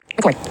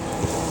Record.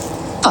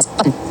 Pause.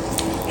 Button.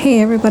 Hey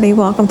everybody,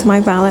 welcome to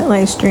my Violet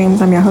Live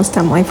streams. I'm your host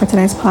Emily. For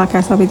today's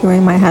podcast, I'll be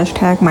doing my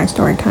hashtag My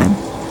Story Time.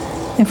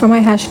 And for my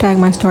hashtag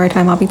My Story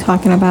Time, I'll be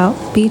talking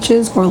about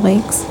beaches or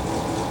lakes.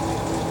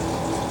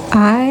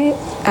 I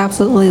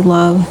absolutely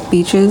love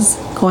beaches,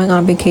 going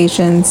on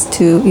vacations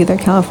to either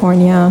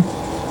California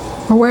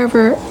or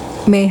wherever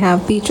may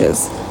have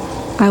beaches.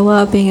 I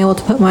love being able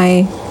to put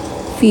my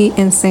feet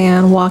in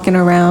sand, walking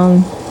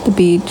around the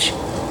beach,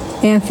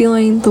 and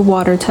feeling the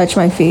water touch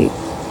my feet,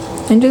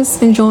 and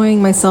just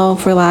enjoying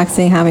myself,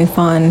 relaxing, having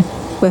fun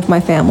with my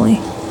family.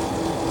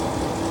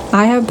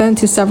 I have been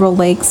to several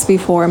lakes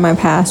before in my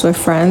past with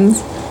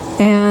friends,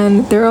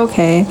 and they're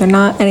okay. They're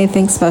not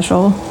anything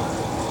special.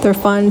 They're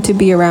fun to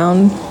be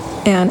around,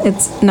 and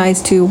it's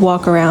nice to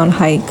walk around,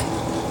 hike,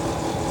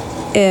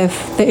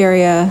 if the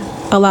area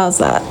allows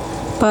that.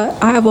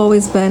 But I have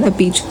always been a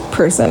beach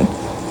person.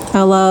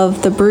 I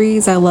love the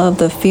breeze, I love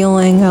the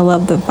feeling, I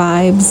love the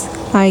vibes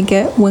I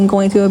get when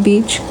going to a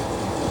beach,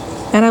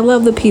 and I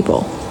love the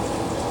people.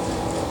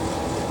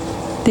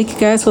 Thank you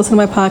guys for listening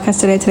to my podcast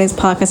today. Today's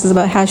podcast is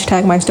about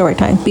hashtag My Story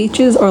Time,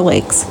 beaches or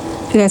lakes.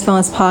 If you guys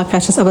found this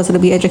podcast just episode to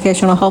be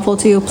educational and helpful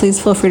to you, please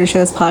feel free to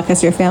share this podcast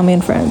to your family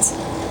and friends.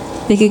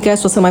 Thank you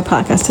guys for listening to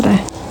my podcast today.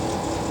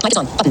 Mic is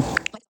on. Button.